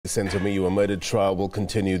Senzo Meyiwa murder trial will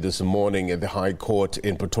continue this morning at the High Court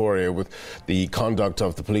in Pretoria with the conduct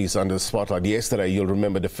of the police under the spotlight. Yesterday, you'll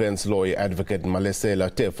remember defense lawyer Advocate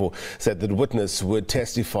Malesela Teffo said that the witness would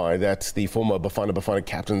testify that the former Bafana Bafana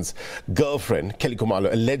captain's girlfriend, Kelly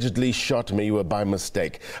Khumalo, allegedly shot Meyiwa by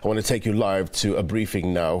mistake. I want to take you live to a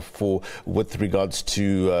briefing now with regards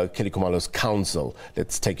to Kelly Khumalo's counsel.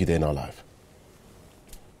 Let's take you there now live.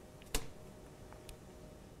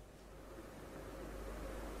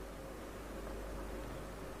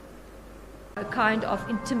 A kind of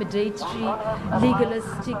intimidatory,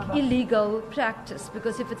 legalistic, illegal practice,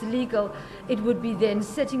 because if it's legal, it would be then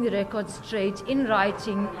setting the record straight in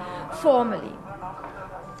writing formally.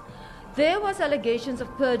 There was allegations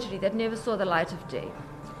of perjury that never saw the light of day.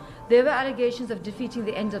 There were allegations of defeating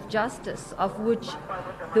the ends of justice, of which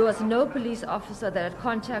there was no police officer that had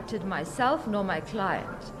contacted myself nor my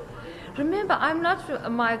client. Remember, I'm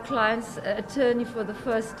not my client's attorney for the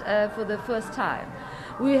first time.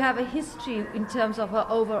 We have a history in terms of her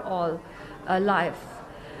overall life.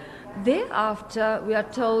 Thereafter, we are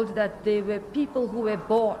told that there were people who were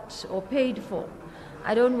bought or paid for.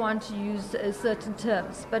 I don't want to use certain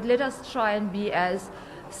terms, but let us try and be as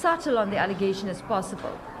subtle on the allegation as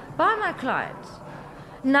possible. By my client.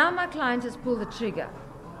 Now my client has pulled the trigger.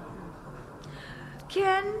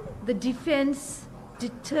 Can the defense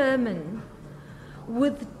determine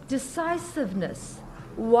with decisiveness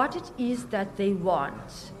what it is that they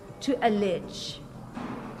want to allege?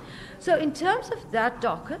 So in terms of that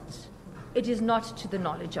docket, it is not to the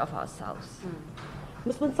knowledge of ourselves.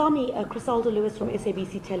 Ms. Mansami, Chriselda Lewis from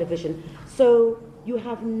SABC Television. So you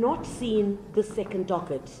have not seen the second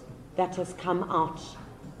docket that has come out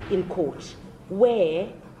in court, where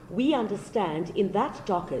we understand in that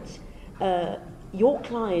docket your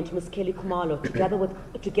client, Ms. Kelly Khumalo, together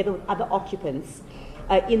with other occupants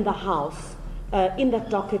in the house, in that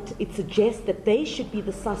docket, it suggests that they should be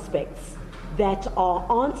the suspects that are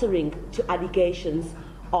answering to allegations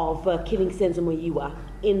of killing Senzo Meyiwa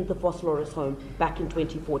in the Vosloorus home back in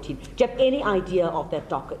 2014. Do you have any idea of that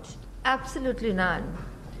docket? Absolutely none.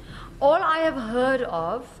 All I have heard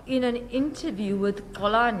of in an interview with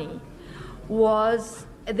Kolani was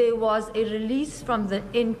there was a release from the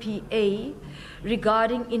NPA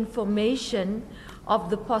regarding information of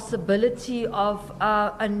the possibility of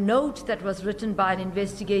a note that was written by an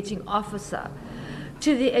investigating officer.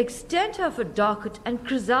 To the extent of a docket, and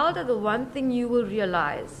Chriselda, the one thing you will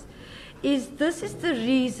realize is this is the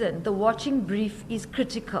reason the watching brief is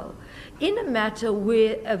critical. In a matter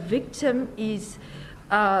where a victim is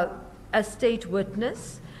a state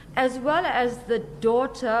witness, as well as the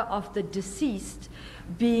daughter of the deceased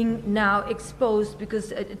being now exposed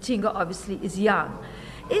because Tinga obviously is young,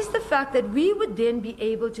 is the fact that we would then be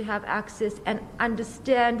able to have access and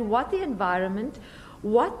understand what the environment,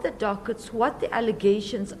 what the dockets, what the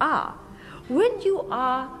allegations are. When you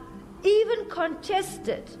are even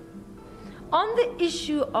contested on the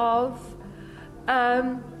issue of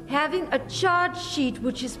having a charge sheet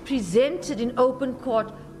which is presented in open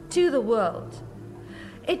court to the world,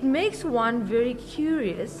 it makes one very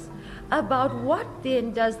curious about what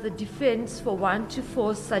then does the defense for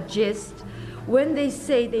 124 suggest when they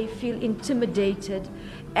say they feel intimidated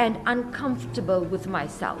and uncomfortable with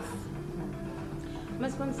myself.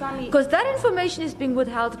 Ms. Mansami, because that information is being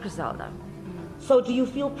withheld, Chriselda. So do you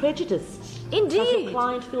feel prejudiced? Indeed. Does your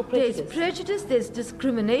client feel prejudiced? There's prejudice, there's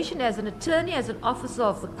discrimination. As an attorney, as an officer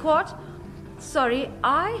of the court,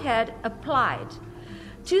 I had applied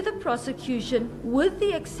to the prosecution with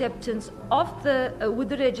the acceptance of with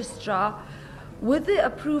the registrar, with the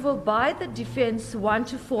approval by the defense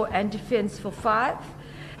 124 and defense for 5,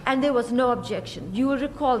 and there was no objection. You will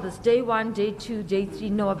recall this, day 1, day 2, day 3,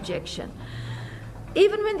 no objection.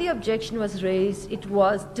 Even when the objection was raised, it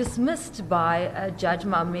was dismissed by Judge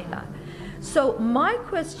Mamela. So my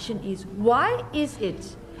question is, why is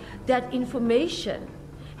it that information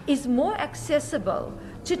is more accessible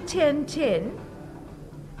to 1010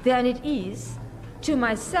 than it is to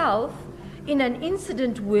myself in an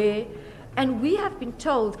incident where, and we have been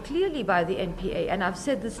told clearly by the NPA, and I've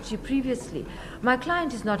said this to you previously, my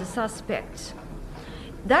client is not a suspect.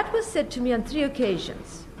 That was said to me on 3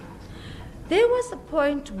 occasions. There was a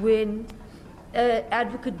point when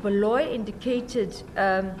Advocate Malesela indicated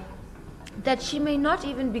that she may not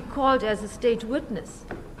even be called as a state witness.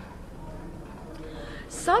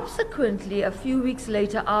 Subsequently, a few weeks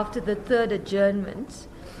later, after the 3rd adjournment,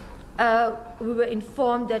 we were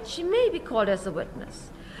informed that she may be called as a witness.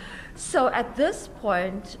 So at this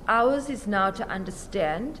point, ours is now to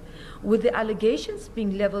understand, with the allegations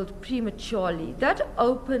being leveled prematurely, that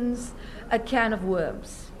opens a can of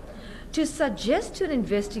worms. to suggest to an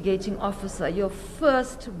investigating officer, your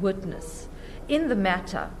first witness in the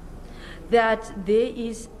matter, that there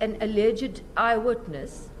is an alleged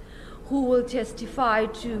eyewitness who will testify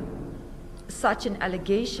to such an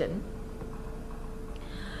allegation,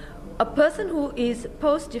 a person who is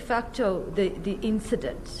post de facto the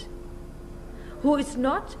incident, who is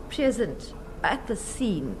not present at the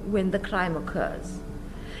scene when the crime occurs,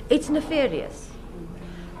 it's nefarious.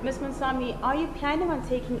 Ms. Mansami, are you planning on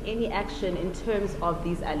taking any action in terms of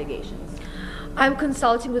these allegations? I'm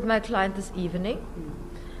consulting with my client this evening,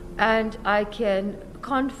 and I can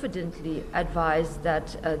confidently advise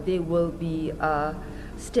that there will be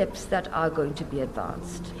steps that are going to be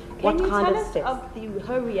advanced. Can you kind tell of us steps? of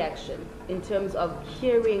her reaction in terms of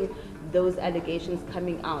hearing those allegations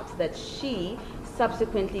coming out that she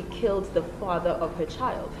subsequently killed the father of her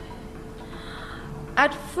child?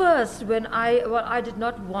 At first, when I did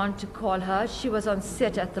not want to call her, she was on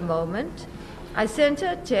set at the moment. I sent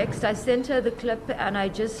her a text, I sent her the clip, and I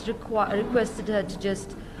just requested her to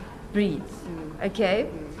just breathe, okay?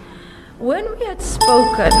 When we had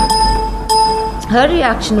spoken, her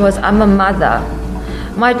reaction was, I'm a mother.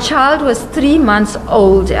 My child was 3 months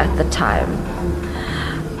old at the time.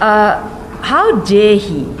 How dare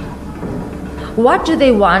he? What do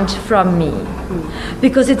they want from me?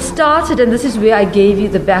 Because it started, and this is where I gave you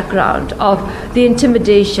the background of the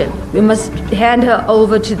intimidation. We must hand her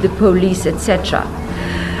over to the police, etc.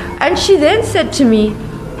 And she then said to me,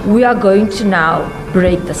 we are going to now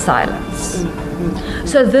break the silence.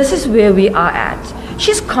 So this is where we are at.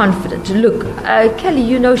 She's confident. Look, Kelly,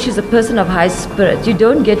 you know she's a person of high spirit. You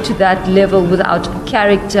don't get to that level without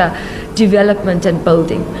character development and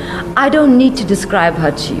building. I don't need to describe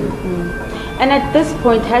her to you. And at this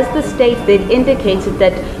point, has the state then indicated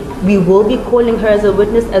that we will be calling her as a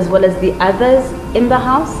witness as well as the others in the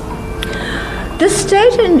house? The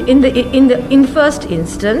state, in first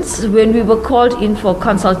instance, when we were called in for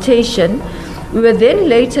consultation, we were then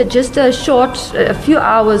later, just a few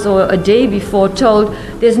hours or a day before, told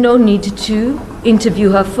there's no need to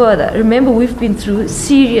interview her further. Remember, we've been through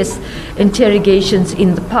serious interrogations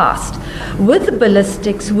in the past with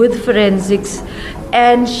ballistics, with forensics,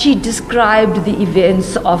 and she described the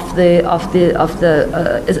events of the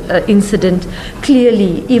incident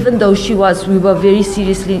clearly, even though she was very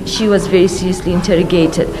seriously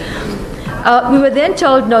interrogated. We were then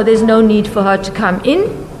told, no, there's no need for her to come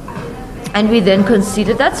in. And we then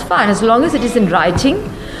conceded, that's fine, as long as it is in writing.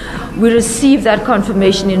 We received that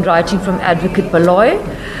confirmation in writing from Advocate Malesela.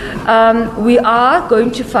 We are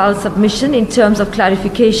going to file submission in terms of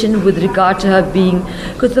clarification with regard to her being,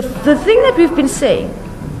 because the thing that we've been saying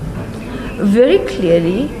very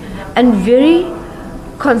clearly and very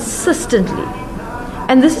consistently,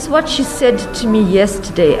 and this is what she said to me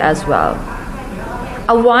yesterday as well,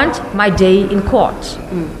 I want my day in court.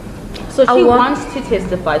 So she wants to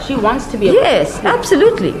testify. She wants to be a Yes,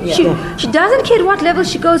 absolutely. Yeah. She doesn't care what level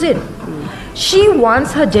she goes in. She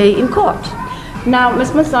wants her day in court. Now,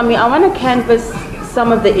 Ms. Masami, I want to canvass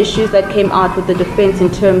some of the issues that came out with the defense in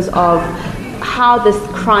terms of how this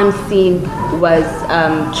crime scene was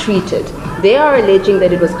treated. They are alleging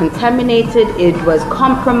that it was contaminated, it was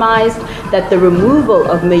compromised, that the removal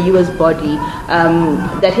of Meyiwa's body,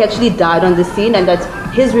 that he actually died on the scene, and that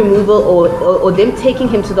his removal or them taking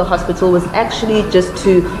him to the hospital was actually just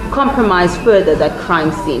to compromise further that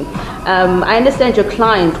crime scene. I understand your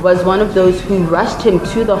client was one of those who rushed him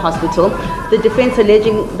to the hospital. The defense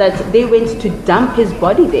alleging that they went to dump his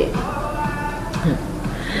body there.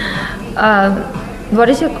 What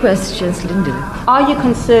is your question, Lyndon? Are you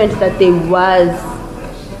concerned that there was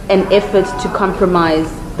an effort to compromise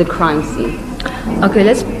the crime scene? Okay,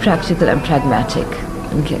 let's be practical and pragmatic.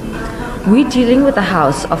 Okay. We're dealing with a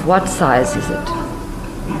house of what size is it?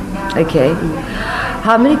 Okay.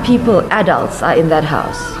 How many people, adults, are in that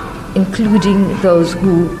house, including those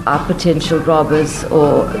who are potential robbers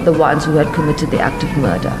or the ones who had committed the act of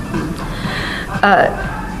murder?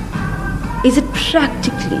 Is it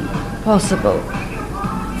practically possible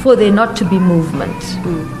for there not to be movement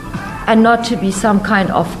and not to be some kind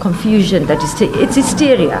of confusion that is, it's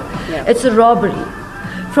hysteria, it's a robbery.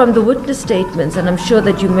 From the witness statements, and I'm sure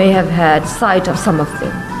that you may have had sight of some of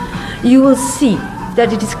them, you will see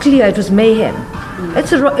that it is clear it was mayhem.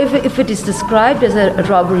 It's if it is described as a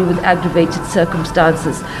robbery with aggravated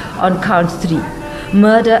circumstances on count 3,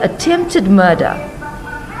 murder, attempted murder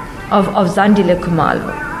of Senzo Khumalo.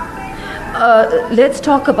 Let's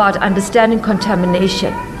talk about understanding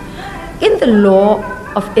contamination. In the law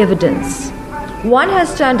of evidence, one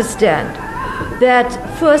has to understand that,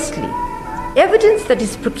 firstly, evidence that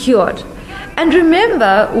is procured And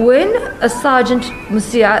remember, when a Sergeant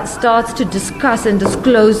Musia starts to discuss and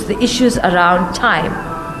disclose the issues around time,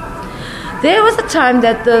 there was a time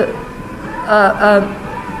that the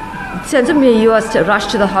Senzo Meyiwa was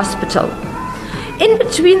rushed to the hospital. In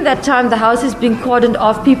between that time, the house is being cordoned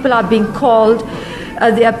off, people are being called,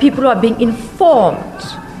 there are people who are being informed.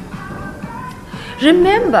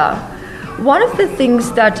 Remember, one of the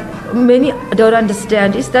things that many don't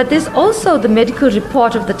understand is that there's also the medical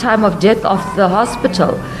report of the time of death of the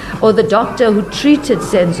hospital, or the doctor who treated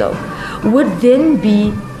Senzo would then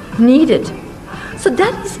be needed. So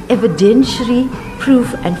that is evidentiary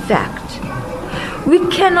proof and fact. We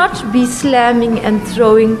cannot be slamming and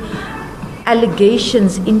throwing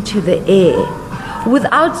allegations into the air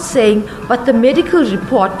without saying, but the medical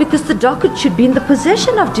report, because the docket should be in the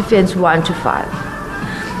possession of Defense 125.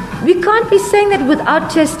 We can't be saying that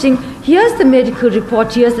without testing, here's the medical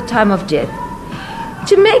report, here's the time of death.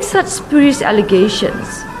 To make such spurious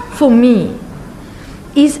allegations, for me,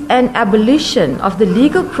 is an abolition of the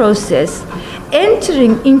legal process,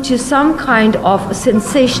 entering into some kind of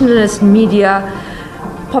sensationalist media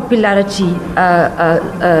popularity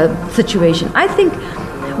situation. I think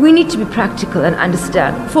we need to be practical and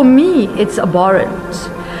understand. For me, it's abhorrent.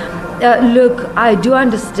 Look, I do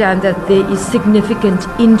understand that there is significant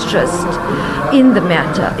interest in the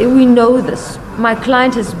matter. We know this. My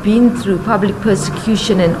client has been through public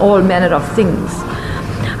persecution and all manner of things.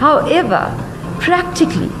 However,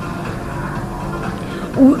 practically,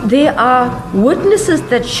 there are witnesses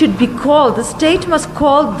that should be called. The state must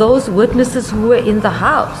call those witnesses who were in the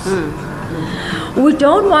house. We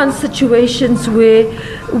don't want situations where,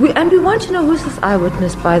 and we want to know who's this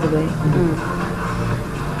eyewitness, by the way.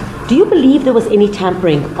 Do you believe there was any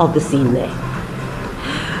tampering of the scene there?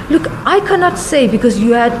 Look, I cannot say, because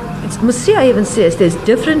you had, Musia even says there's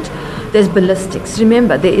ballistics.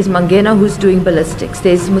 Remember, there is Mangena who's doing ballistics.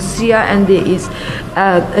 There's Musia and there is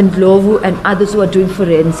Ndlovu and others who are doing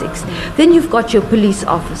forensics. Then you've got your police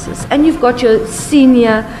officers and you've got your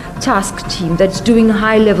senior task team that's doing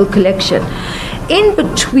high-level collection. In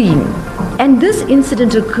between, and this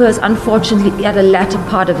incident occurs, unfortunately, at a latter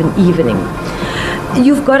part of an evening,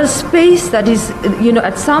 you've got a space that is,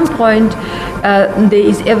 at some point, there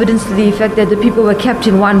is evidence to the effect that the people were kept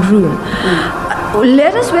in one room.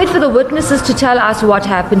 Let us wait for the witnesses to tell us what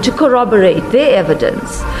happened, to corroborate their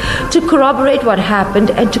evidence, to corroborate what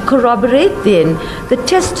happened, and to corroborate then the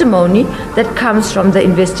testimony that comes from the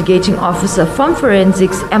investigating officer, from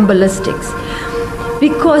forensics and ballistics.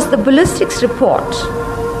 Because the ballistics report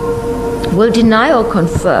will deny or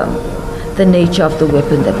confirm the nature of the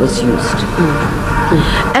weapon that was used.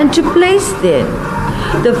 And to place then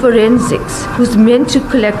the forensics, who's meant to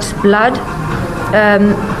collect blood,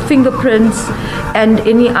 fingerprints, and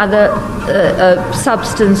any other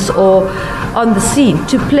substance or on the scene,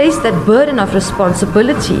 to place that burden of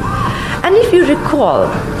responsibility. And if you recall,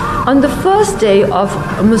 on the first day of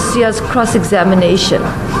Musia's cross-examination,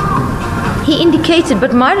 he indicated,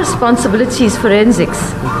 but my responsibility is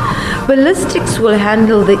forensics. Ballistics will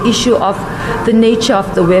handle the issue of the nature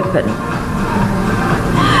of the weapon.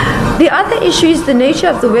 The other issue is the nature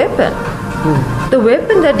of the weapon. The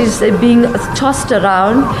weapon that is being tossed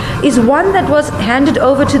around is one that was handed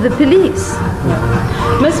over to the police.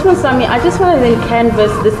 Ms. Masami, I just want to then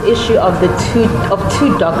canvass this issue of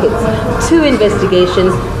two dockets, two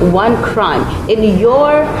investigations, one crime. In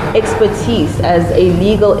your expertise as a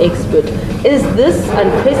legal expert, is this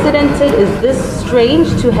unprecedented? Is this strange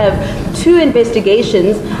to have two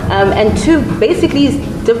investigations and two basically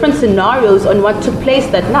different scenarios on what took place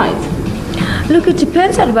that night? Look, it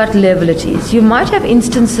depends on what level it is. You might have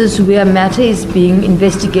instances where a matter is being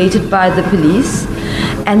investigated by the police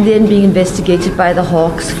and then being investigated by the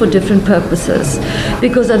Hawks for different purposes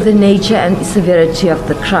because of the nature and severity of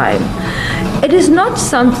the crime. It is not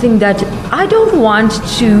something that I don't want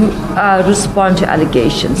to respond to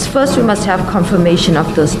allegations. First, we must have confirmation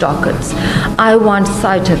of those dockets. I want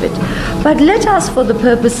sight of it. But let us, for the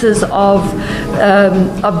purposes of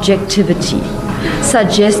objectivity,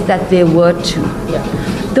 suggest that there were two.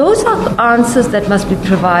 Those are answers that must be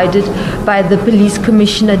provided by the police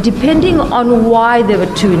commissioner depending on why there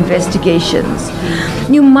were two investigations.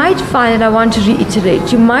 You might find, and I want to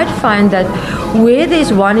reiterate, you might find that where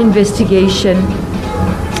there's one investigation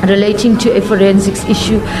relating to a forensics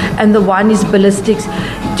issue and the one is ballistics,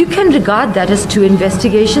 you can regard that as two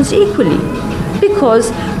investigations equally,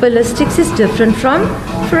 because ballistics is different from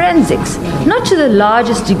forensics, not to the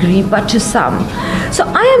largest degree, but to some. So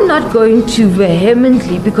I am not going to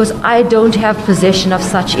vehemently, because I don't have possession of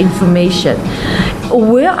such information.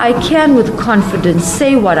 Where I can with confidence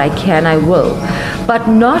say what I can, I will, but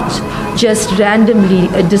not just randomly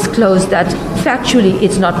disclose that factually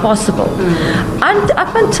it's not possible. And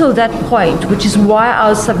up until that point, which is why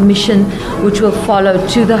our submission, which will follow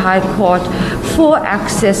to the High Court for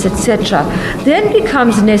access, etc., then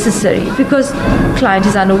becomes necessary, because client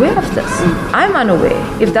is unaware of this. I'm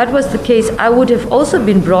unaware. If that was the case, I would have also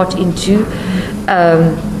been brought into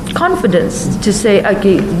confidence to say,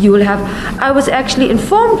 okay, you will have. I was actually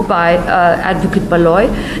informed by Advocate Malesela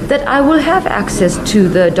that I will have access to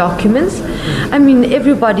the documents. I mean,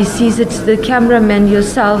 everybody sees it, the cameramen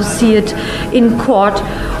yourselves see it in court.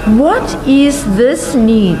 What is this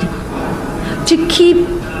need to keep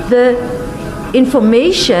the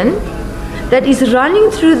information that is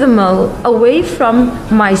running through the mill away from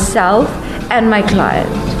myself and my client?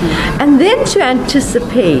 And then to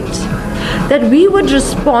anticipate that we would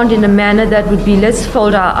respond in a manner that would be, let's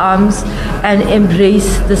fold our arms and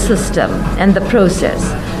embrace the system and the process.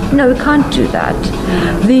 No, we can't do that.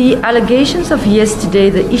 The allegations of yesterday,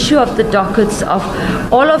 the issue of the dockets, of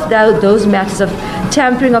all of those matters of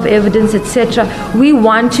tampering of evidence, etc., we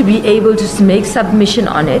want to be able to make submission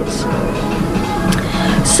on it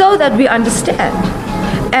so that we understand.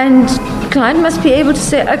 And client must be able to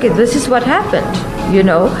say, okay, this is what happened, you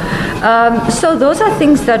know. So those are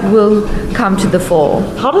things that will come to the fore.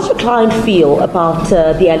 How does your client feel about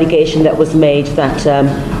the allegation that was made that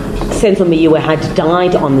Senzo Meyiwa had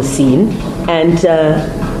died on the scene, and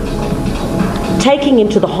taking him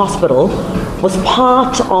to the hospital was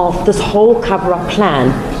part of this whole cover-up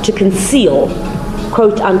plan to conceal,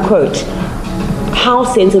 quote unquote, how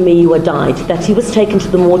Senzo Meyiwa died, that he was taken to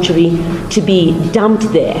the mortuary to be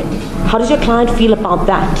dumped there? How does your client feel about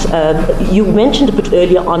that? You mentioned a bit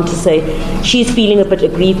earlier on to say she's feeling a bit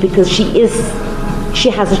aggrieved because she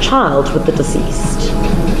has a child with the deceased.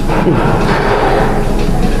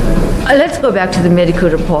 Let's go back to the medical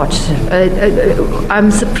report.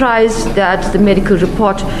 I'm surprised that the medical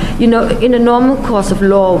report, you know, in a normal course of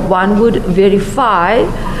law, one would verify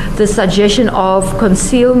the suggestion of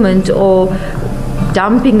concealment or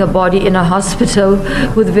dumping a body in a hospital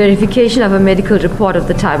with verification of a medical report of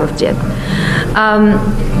the time of death.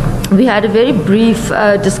 We had a very brief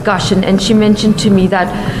discussion, and she mentioned to me that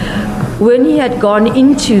when he had gone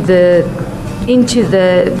into the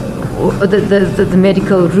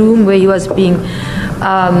medical room where he was being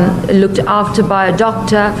looked after by a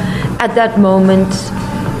doctor, at that moment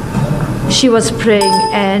she was praying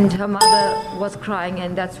and her mother was crying,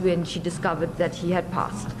 and that's when she discovered that he had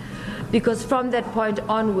passed. Because from that point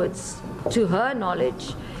onwards, to her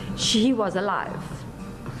knowledge, she was alive.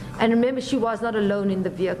 And remember, she was not alone in the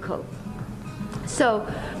vehicle. So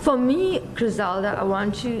for me, Chriselda, I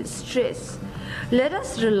want to stress, let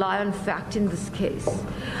us rely on fact in this case.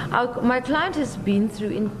 My client has been through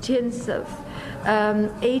intensive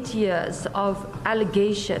 8 years of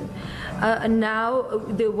allegation. Now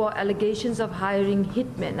there were allegations of hiring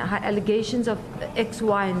hitmen, allegations of X,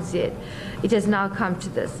 Y, and Z. It has now come to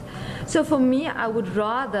this. So for me, I would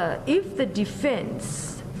rather, if the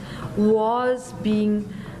defense was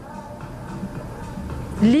being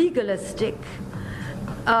legalistic,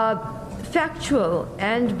 factual,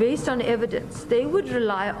 and based on evidence, they would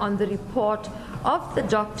rely on the report of the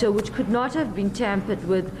doctor, which could not have been tampered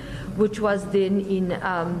with, which was then in,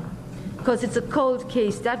 because it's a cold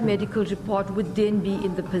case, that medical report would then be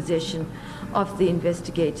in the possession of the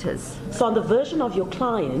investigators. So on the version of your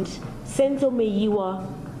client, Senzo Meyiwa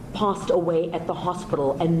passed away at the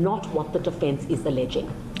hospital and not what the defense is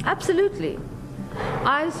alleging. Absolutely.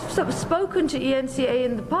 I've spoken to ENCA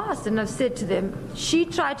in the past, and I've said to them, she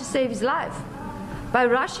tried to save his life by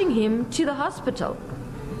rushing him to the hospital.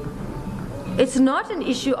 It's not an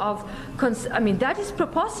issue of, I mean, that is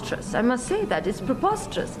preposterous. I must say that. It's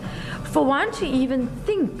preposterous. For one to even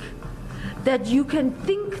think that you can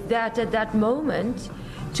think that at that moment,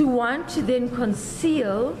 to want to then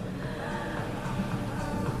conceal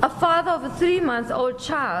a father of a 3-month-old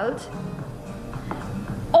child,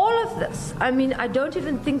 all of this, I mean, I don't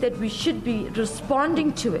even think that we should be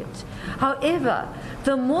responding to it. However,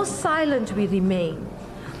 the more silent we remain,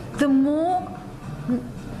 the more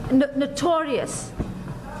notorious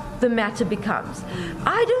the matter becomes.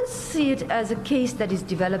 I don't see it as a case that is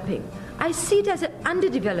developing. I see it as an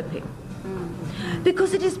underdeveloping.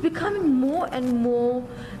 Because it is becoming more and more,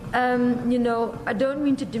 you know, I don't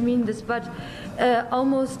mean to demean this, but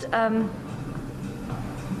almost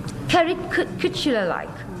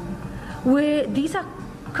caricature-like, where these are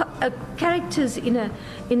characters in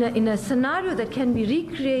a scenario that can be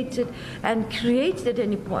recreated and created at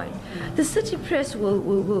any point. The City Press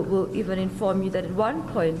will even inform you that at one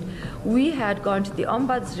point we had gone to the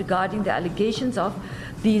ombuds regarding the allegations of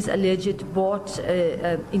these alleged bought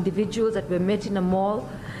individuals that were met in a mall.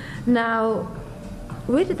 Now,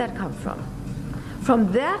 where did that come from?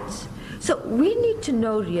 From that, so we need to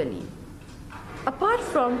know really, apart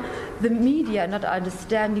from the media not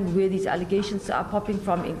understanding where these allegations are popping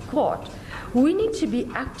from in court, we need to be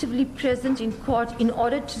actively present in court in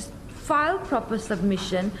order to file proper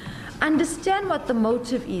submission, understand what the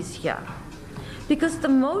motive is here. Because the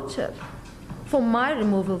motive for my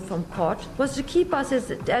removal from court was to keep us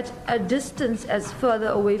at a distance as further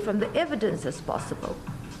away from the evidence as possible.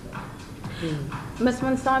 Ms.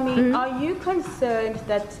 Mansami, are you concerned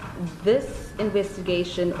that this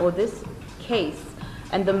investigation or this case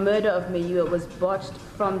and the murder of Meyiwa was botched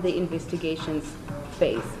from the investigations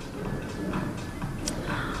phase?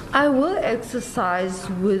 I will exercise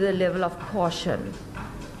with a level of caution.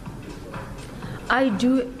 I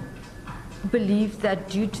do believe that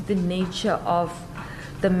due to the nature of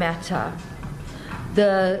the matter,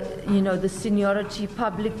 the seniority,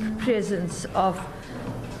 public presence of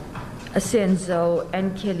Senzo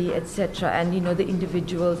and Kelly, etc., and the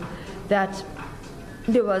individuals, that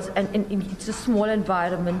there was, and it's a small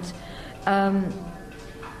environment.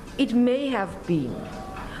 It may have been,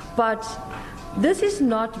 but this is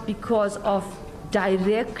not because of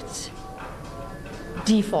direct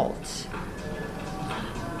default.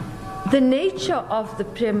 The nature of the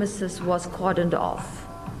premises was cordoned off,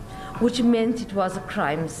 which meant it was a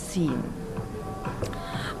crime scene.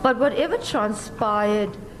 But whatever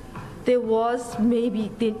transpired, there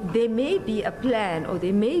may be a plan, or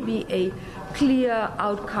there may be a clear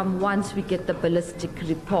outcome once we get the ballistic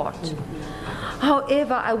report.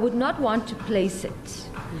 However, I would not want to place it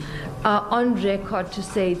on record to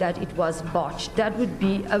say that it was botched. That would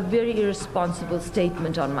be a very irresponsible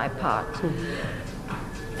statement on my part.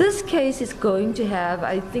 This case is going to have,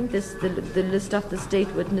 I think the list of the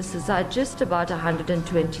state witnesses are just about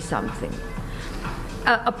 120 something,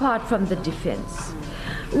 apart from the defense.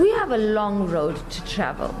 We have a long road to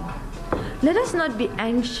travel. Let us not be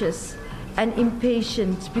anxious and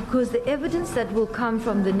impatient, because the evidence that will come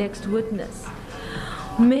from the next witness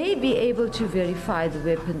may be able to verify the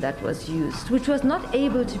weapon that was used, which was not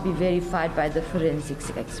able to be verified by the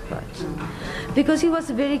forensics expert, because he was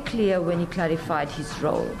very clear when he clarified his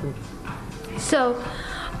role. So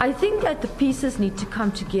I think that the pieces need to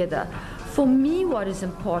come together. For me, what is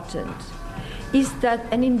important is that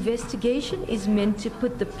an investigation is meant to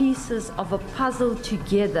put the pieces of a puzzle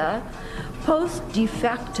together post de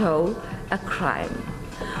facto a crime,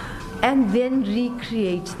 and then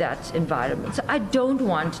recreate that environment. So I don't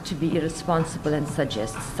want to be irresponsible and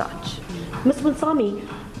suggest such. Ms. Mansami,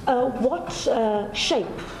 what shape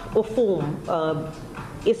or form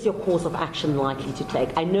is your course of action likely to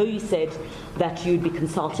take? I know you said that you'd be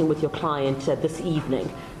consulting with your client this evening,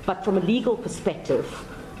 but from a legal perspective,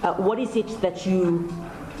 what is it that you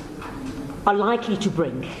are likely to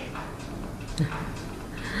bring?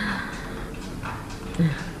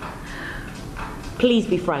 Please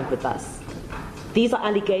be frank with us. These are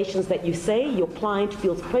allegations that you say your client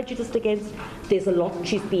feels prejudiced against. There's a lot.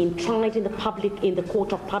 She's been tried in the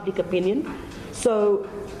court of public opinion. So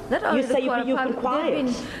not only you say you've been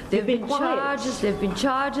quiet. There have been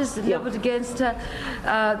charges leveled against her.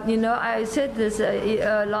 I said this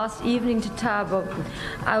last evening to Tabo.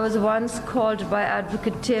 I was once called by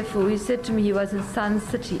Advocate Teffo. He said to me he was in Sun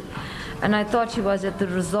City, and I thought he was at the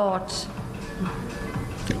resort.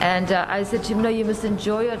 And I said to him, no, you must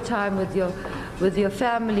enjoy your time with your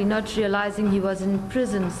family, not realizing he was in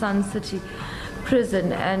prison, Sun City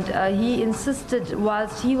prison. And he insisted,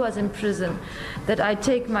 whilst he was in prison, that I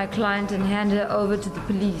take my client and hand her over to the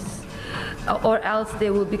police, or else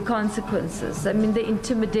there will be consequences. I mean, the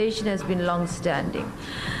intimidation has been long-standing.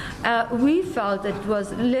 We felt that it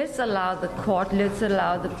was, let's allow the court, let's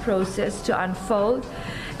allow the process to unfold,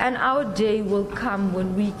 and our day will come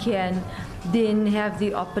when we can then have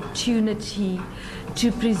the opportunity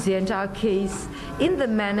to present our case in the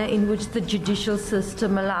manner in which the judicial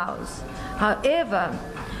system allows. However,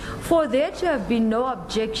 for there to have been no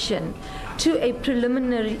objection to a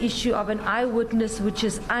preliminary issue of an eyewitness which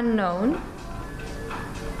is unknown,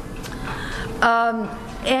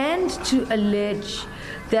 and to allege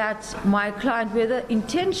that my client, whether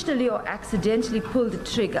intentionally or accidentally, pulled the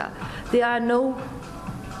trigger, there are no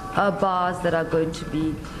bars that are going to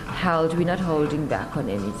be held. We're not holding back on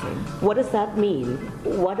anything. What does that mean?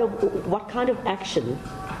 What kind of action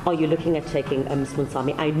are you looking at taking, Ms.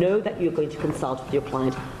 Munsami? I know that you're going to consult with your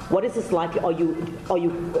client. What is this like? Are you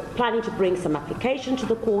planning to bring some application to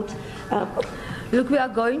the court? Look, we are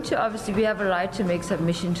going to, obviously, we have a right to make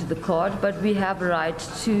submission to the court, but we have a right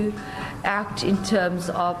to act in terms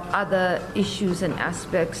of other issues and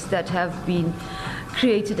aspects that have been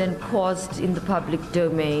created and caused in the public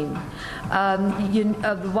domain.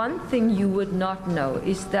 One thing you would not know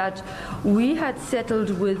is that we had settled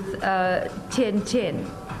with 1010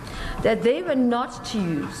 that they were not to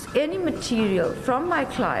use any material from my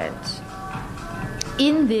client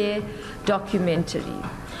in their documentary,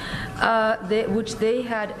 which they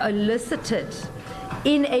had elicited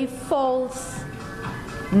in a false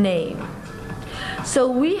name. So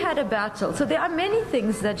we had a battle. So there are many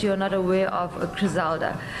things that you're not aware of,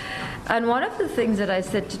 Chriselda. And one of the things that I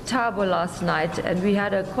said to Thabo last night, and we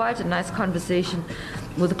had quite a nice conversation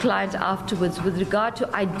with the client afterwards with regard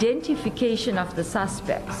to identification of the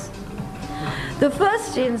suspects. The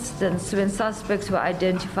first instance when suspects were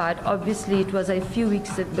identified, obviously it was a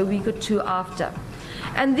week or two after.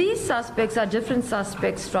 And these suspects are different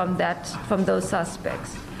suspects from those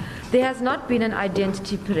suspects. There has not been an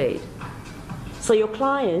identity parade. So your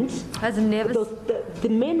client has never... The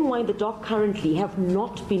men who are in the dock currently have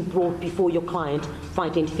not been brought before your client for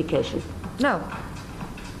identification? No.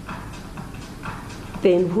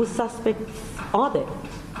 Then whose suspects are they?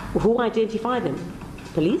 Who identified them?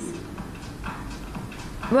 Police?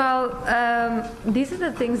 Well, these are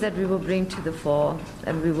the things that we will bring to the fore,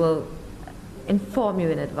 and we will inform you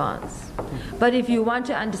in advance. But if you want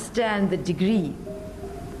to understand the degree,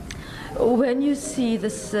 when you see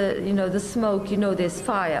this, the smoke, there's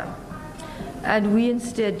fire. And we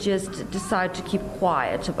instead just decide to keep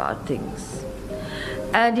quiet about things.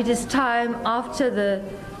 And it is time after the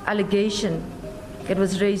allegation that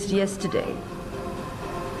was raised yesterday.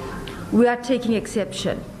 We are taking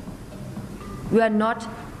exception. We are not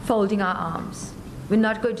folding our arms. We're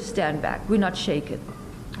not going to stand back. We're not shaken.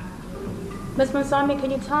 Ms. Munsami,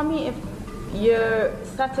 can you tell me if you're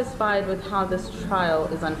satisfied with how this trial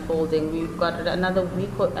is unfolding? We've got another week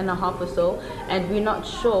and a half or so, and we're not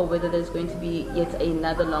sure whether there's going to be yet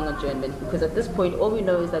another long adjournment, because at this point all we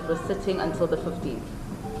know is that we're sitting until the 15th.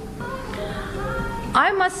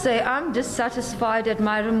 I must say I'm dissatisfied at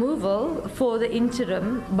my removal for the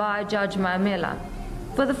interim by Judge Mamela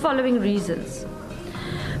for the following reasons,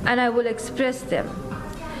 and I will express them.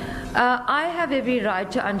 I have every right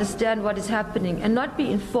to understand what is happening and not be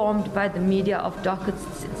informed by the media of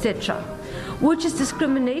dockets, etc., which is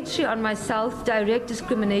discriminatory on myself, direct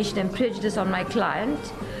discrimination and prejudice on my client,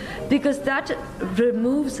 because that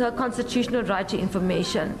removes her constitutional right to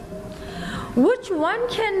information, which one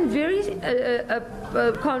can very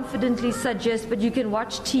confidently suggest, but you can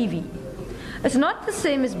watch TV. It's not the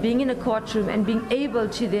same as being in a courtroom and being able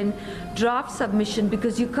to then draft submission,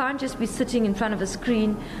 because you can't just be sitting in front of a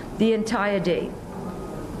screen the entire day.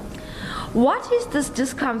 What is this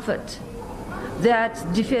discomfort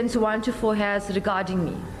that Defense 124 has regarding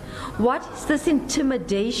me? What is this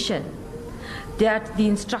intimidation that the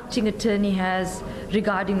instructing attorney has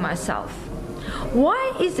regarding myself?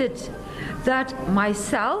 Why is it that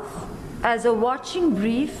myself, as a watching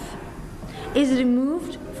brief, is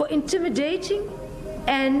removed for intimidating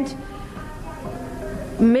and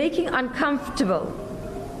making uncomfortable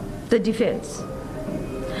the defense?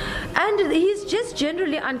 And he's just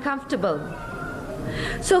generally uncomfortable.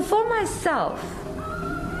 So for myself,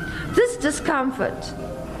 this discomfort,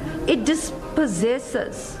 it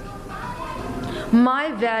dispossesses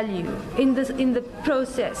my value in the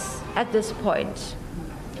process at this point.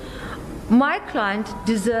 My client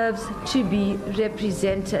deserves to be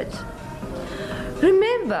represented.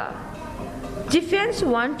 Remember, Defense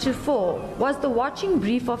 124 was the watching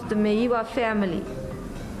brief of the Meyiwa family.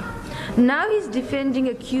 Now he's defending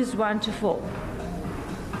accused 124.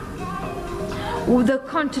 The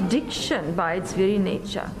contradiction by its very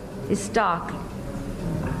nature is stark.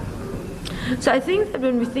 So I think that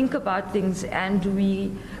when we think about things and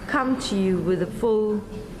we come to you with a full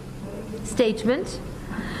statement,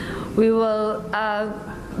 we will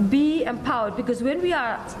be empowered, because when we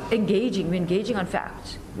are engaging, we're engaging on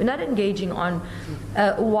fact. We're not engaging on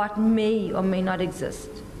what may or may not exist.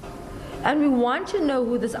 And we want to know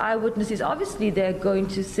who this eyewitness is. Obviously, they're going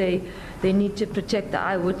to say they need to protect the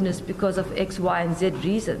eyewitness because of X, Y, and Z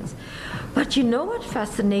reasons. But you know what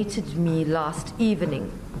fascinated me last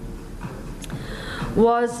evening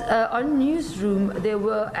was on Newsroom, they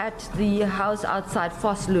were at the house outside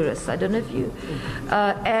Vosloorus. I don't know if you...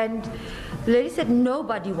 and the lady said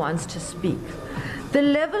nobody wants to speak. The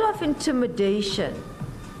level of intimidation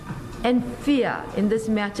and fear in this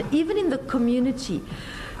matter, even in the community,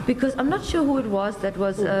 because I'm not sure who it was that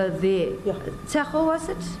was there. Yeah. Teffo, was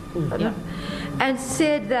it? Yeah. And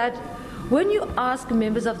said that when you ask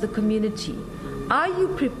members of the community, are you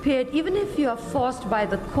prepared, even if you are forced by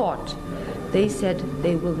the court, they said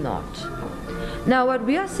they will not. Now what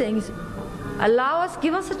we are saying is, allow us,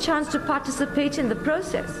 give us a chance to participate in the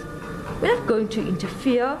process. We're not going to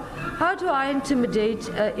interfere. How do I intimidate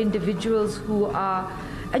individuals who are,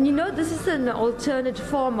 and you know, this is an alternate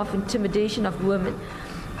form of intimidation of women,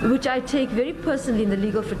 which I take very personally in the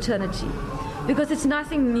legal fraternity, because it's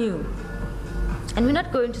nothing new. And we're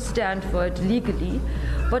not going to stand for it legally,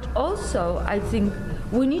 but also I think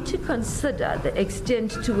we need to consider the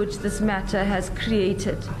extent to which this matter has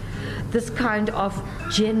created this kind of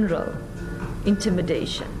general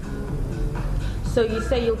intimidation. So you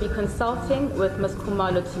say you'll be consulting with Ms.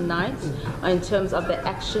 Khumalo tonight in terms of the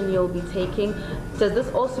action you'll be taking. Does this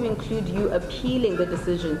also include you appealing the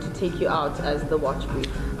decision to take you out as the watch brief?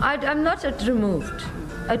 I'm not removed.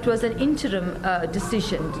 It was an interim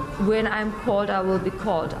decision. When I'm called, I will be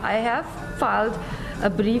called. I have filed a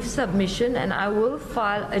brief submission, and I will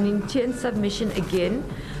file an intent submission again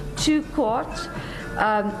to court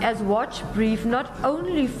as watch brief, not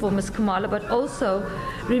only for Ms. Khumalo, but also,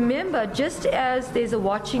 remember, just as there's a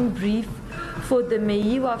watching brief for the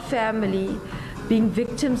Meyiwa family being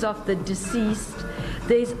victims of the deceased,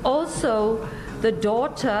 there's also the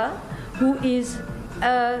daughter who is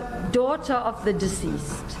a daughter of the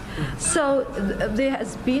deceased. So there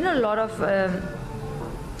has been a lot of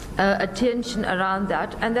attention around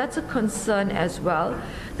that, and that's a concern as well.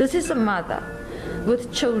 This is a mother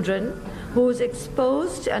with children who is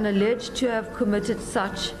exposed and alleged to have committed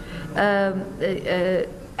such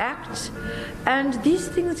act, and these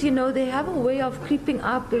things, you know, they have a way of creeping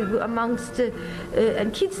up amongst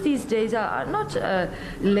and kids these days are not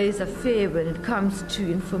laissez-faire when it comes to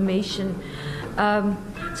information.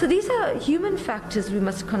 So these are human factors we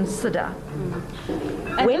must consider.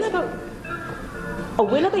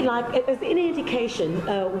 When are they like, is there any indication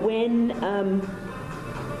when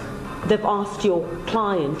they've asked your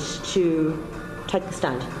client to take the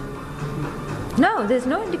stand? No, there's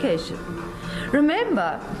no indication.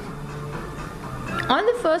 Remember, on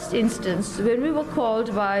the first instance, when we were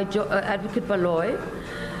called by Advocate Malesela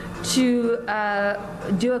to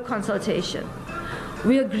do a consultation,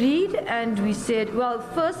 we agreed and we said, well,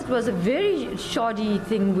 first it was a very shoddy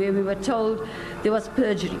thing where we were told there was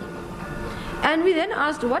perjury. And we then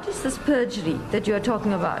asked, what is this perjury that you are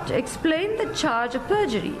talking about? Explain the charge of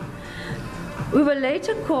perjury. We were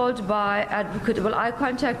later called by Advocate, well, I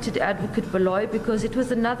contacted Advocate Malesela because it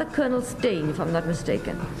was another Colonel Steyn, if I'm not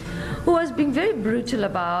mistaken, who was being very brutal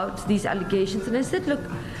about these allegations. And I said, look,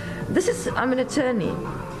 I'm an attorney.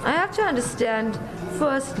 I have to understand,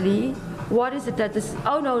 firstly, what is it that this,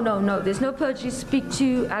 oh, no, there's no perjury, speak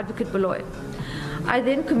to Advocate Malesela. I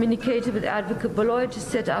then communicated with Advocate Malesela to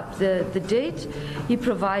set up the date. He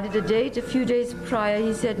provided a date. A few days prior,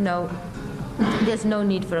 he said, no, there's no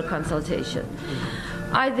need for a consultation.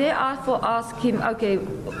 I therefore asked him, okay,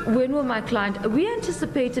 when will my client, we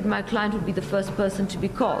anticipated my client would be the first person to be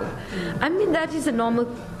called. I mean, that is a normal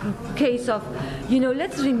case of, you know,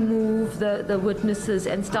 let's remove the witnesses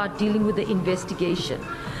and start dealing with the investigation.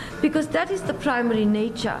 Because that is the primary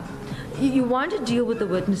nature. You want to deal with the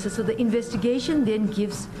witnesses, so the investigation then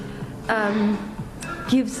gives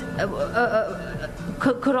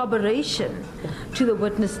corroboration to the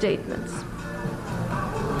witness statements.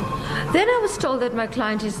 Then I was told that my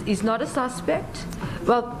client is not a suspect.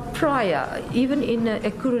 Well, prior, even in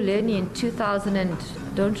Ekurhuleni in 2000 and,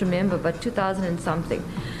 don't remember, but 2000 and something,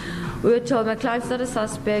 we were told my client's not a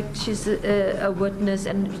suspect, she's a witness,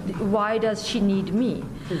 and why does she need me?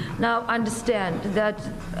 Now understand that,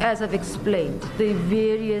 as I've explained, the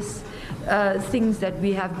various things that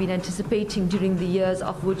we have been anticipating during the years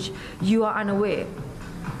of which you are unaware.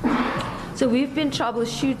 So we've been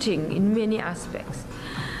troubleshooting in many aspects,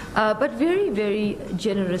 but very, very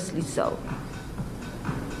generously so.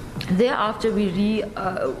 Thereafter, we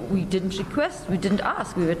didn't request, we didn't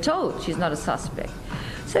ask, we were told she's not a suspect.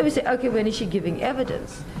 So we say, okay, when is she giving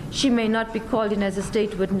evidence? She may not be called in as a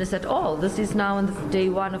state witness at all. This is now on the day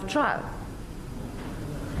one of trial.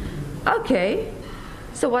 Okay,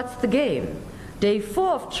 so what's the game? Day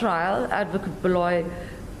 4 of trial, Advocate Malesela,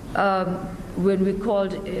 when we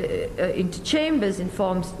called into chambers,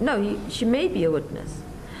 informs, no, she may be a witness.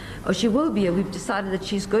 Or she will be, we've decided that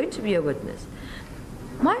she's going to be a witness.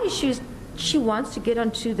 My issue is she wants to get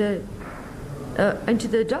onto the into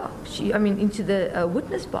the dock, into the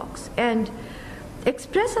witness box and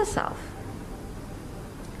express herself.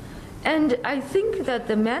 And I think that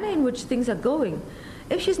the manner in which things are going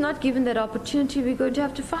if she's not given that opportunity, we're going to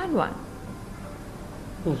have to find one.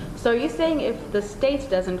 So you're saying if the state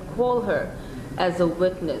doesn't call her as a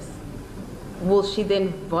witness, will she then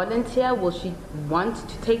volunteer? Will she want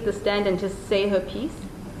to take the stand and just say her piece?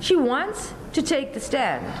 She wants to take the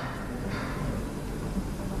stand.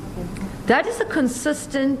 That is a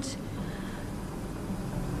consistent,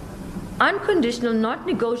 unconditional, not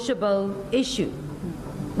negotiable issue,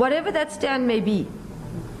 whatever that stand may be.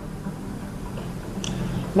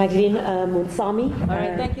 Magdalene Munsami. All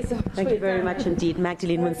right, thank you so much. Thank you very much indeed.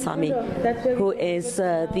 Magdalene Munsami, who is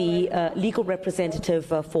the legal representative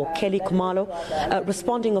for Kelly Khumalo,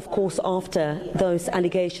 responding, of course, after those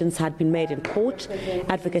allegations had been made in court.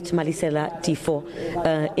 Advocate Malesela Teffo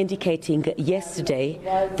indicating yesterday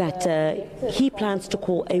that he plans to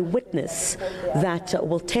call a witness that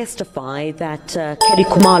will testify that Kelly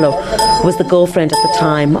Khumalo was the girlfriend at the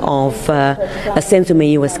time of Senzo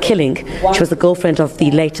Meyiwa's killing. She was the girlfriend of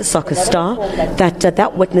the late soccer star.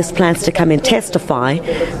 That witness plans to come and testify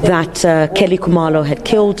that Kelly Khumalo had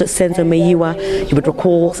killed Senzo Meyiwa. You would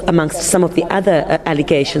recall, amongst some of the other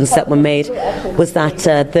allegations that were made, was that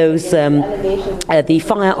the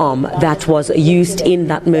firearm that was used in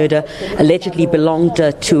that murder allegedly belonged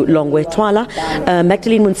to Longwe Twala.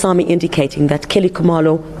 Magdalene Munsami indicating that Kelly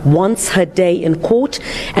Khumalo wants her day in court,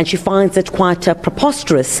 and she finds it quite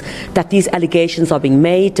preposterous that these allegations are being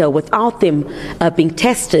made without them being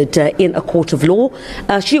tested in a court of law.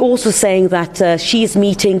 She also saying that she is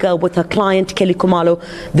meeting with her client Kelly Khumalo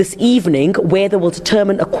this evening, where they will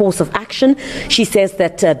determine a course of action. She says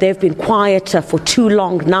that they've been quiet for too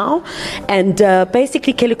long now, and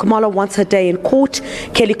basically Kelly Khumalo wants her day in court.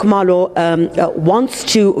 Kelly Khumalo wants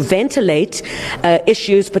to ventilate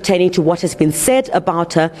issues pertaining to what has been said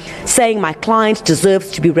about her, saying my client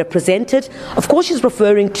deserves to be represented. Of course, she's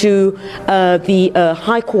referring to the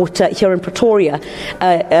High Court here in Pretoria,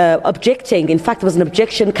 objecting. In fact, there was an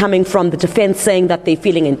objection coming from the defense saying that they're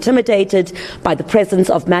feeling intimidated by the presence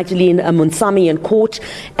of Magdalene Munsami in court,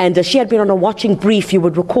 and she had been on a watching brief, you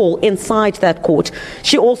would recall, inside that court.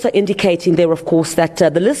 She also indicating there, of course, that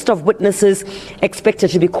the list of witnesses expected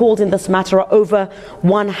to be called in this matter are over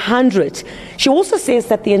 100. She also says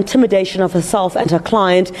that the intimidation of herself and her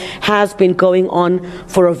client has been going on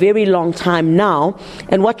for a very long time now,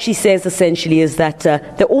 and what she says essentially is that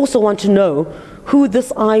they also want to know who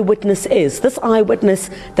this eyewitness is. This eyewitness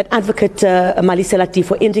that Advocate Malesela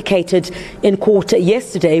Teffo indicated in court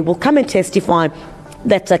yesterday will come and testify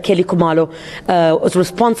that Kelly Khumalo was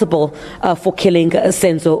responsible for killing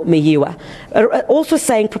Senzo Meyiwa. Also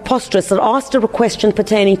saying preposterous, and asked her a question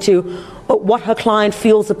pertaining to what her client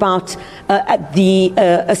feels about the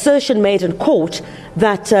assertion made in court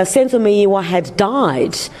that Senzo Meyiwa had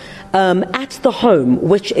died at the home,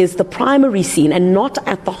 which is the primary scene, and not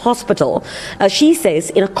at the hospital. She says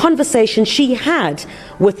in a conversation she had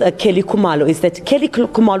with Kelly Khumalo is that Kelly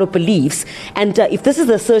Khumalo believes, and if this is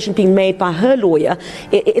the assertion being made by her lawyer,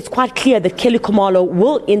 it's quite clear that Kelly Khumalo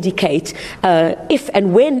will indicate, if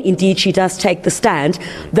and when indeed she does take the stand,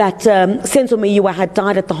 that Senzo Meyiwa had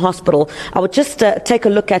died at the hospital. I would just take a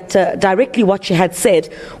look at directly what she had said,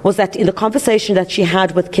 was that in the conversation that she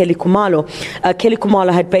had with Kelly Khumalo, Kelly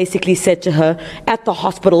Khumalo had basically said to her at the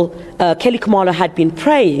hospital, Kelly Khumalo had been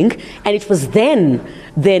praying, and it was then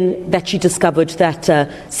that she discovered that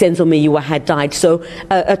Senzo Meyiwa had died. So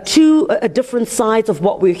two different sides of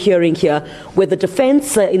what we're hearing here, where the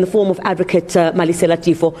defense, in the form of Advocate Malesela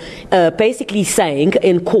Teffo, basically saying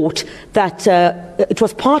in court that it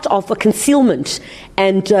was part of a concealment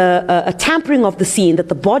and a tampering of the scene, that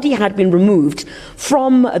the body had been removed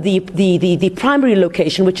from the primary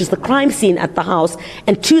location, which is the crime scene at the house,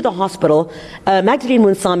 and to the hospital. Magdalene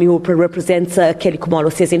Munsami, who represents Kelly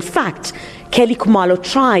Khumalo, says in fact Kelly Khumalo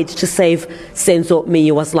tried to save Senzo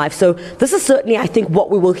Meyiwa's life. So this is certainly, I think, what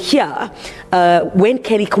we will hear when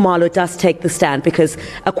Kelly Khumalo does take the stand, because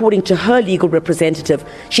according to her legal representative,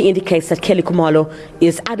 she indicates that Kelly Khumalo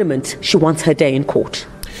is adamant she wants her day in court.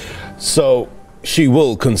 So she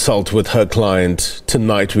will consult with her client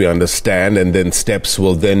tonight, we understand, and then steps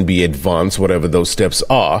will then be advanced, whatever those steps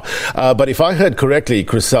are. But if I heard correctly,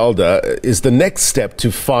 Chriselda, is the next step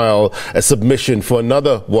to file a submission for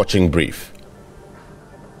another watching brief?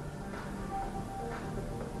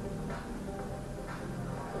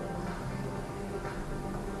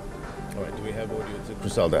 All right, do we have audio to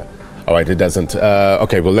Chriselda? All right, it doesn't.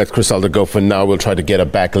 Okay, we'll let Chriselda go for now. We'll try to get her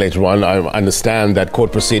back later on. I understand that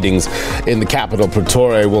court proceedings in the capital,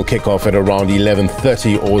 Pretoria, will kick off at around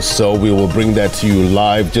 11:30 or so. We will bring that to you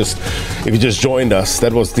live. If you just joined us,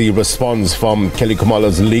 that was the response from Kelly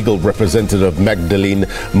Khumalo's legal representative, Magdalene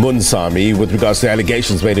Munsami, with regards to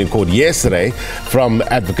allegations made in court yesterday from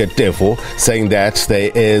Advocate Teffo, saying that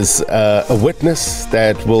there is a witness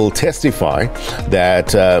that will testify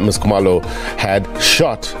that Ms. Khumalo had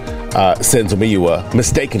shot Senzo Meyiwa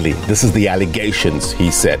mistakenly. This is the allegations, he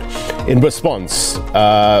said. In response,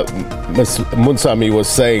 Ms. Munsami was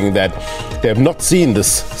saying that they have not seen this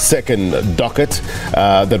second docket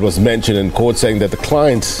that was mentioned in court, saying that the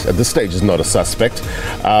client at this stage is not a suspect,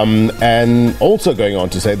 and also going on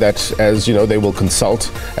to say that, as you know, they will consult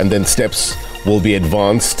and then steps will be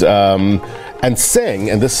advanced, and saying,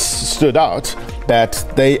 and this stood out, that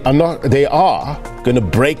they are going to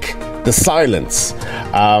break the silence.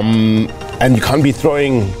 And you can't be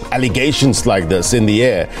throwing allegations like this in the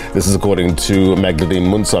air. This is according to Magdalene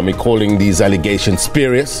Munsami, calling these allegations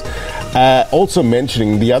spurious. Also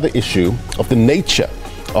mentioning the other issue of the nature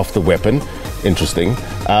of the weapon. Interesting.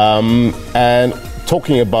 And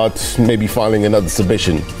talking about maybe filing another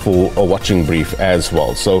submission for a watching brief as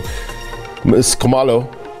well. So Ms. Khumalo,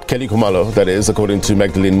 Kelly Khumalo, that is, according to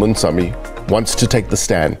Magdalene Munsami, wants to take the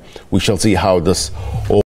stand. We shall see how this all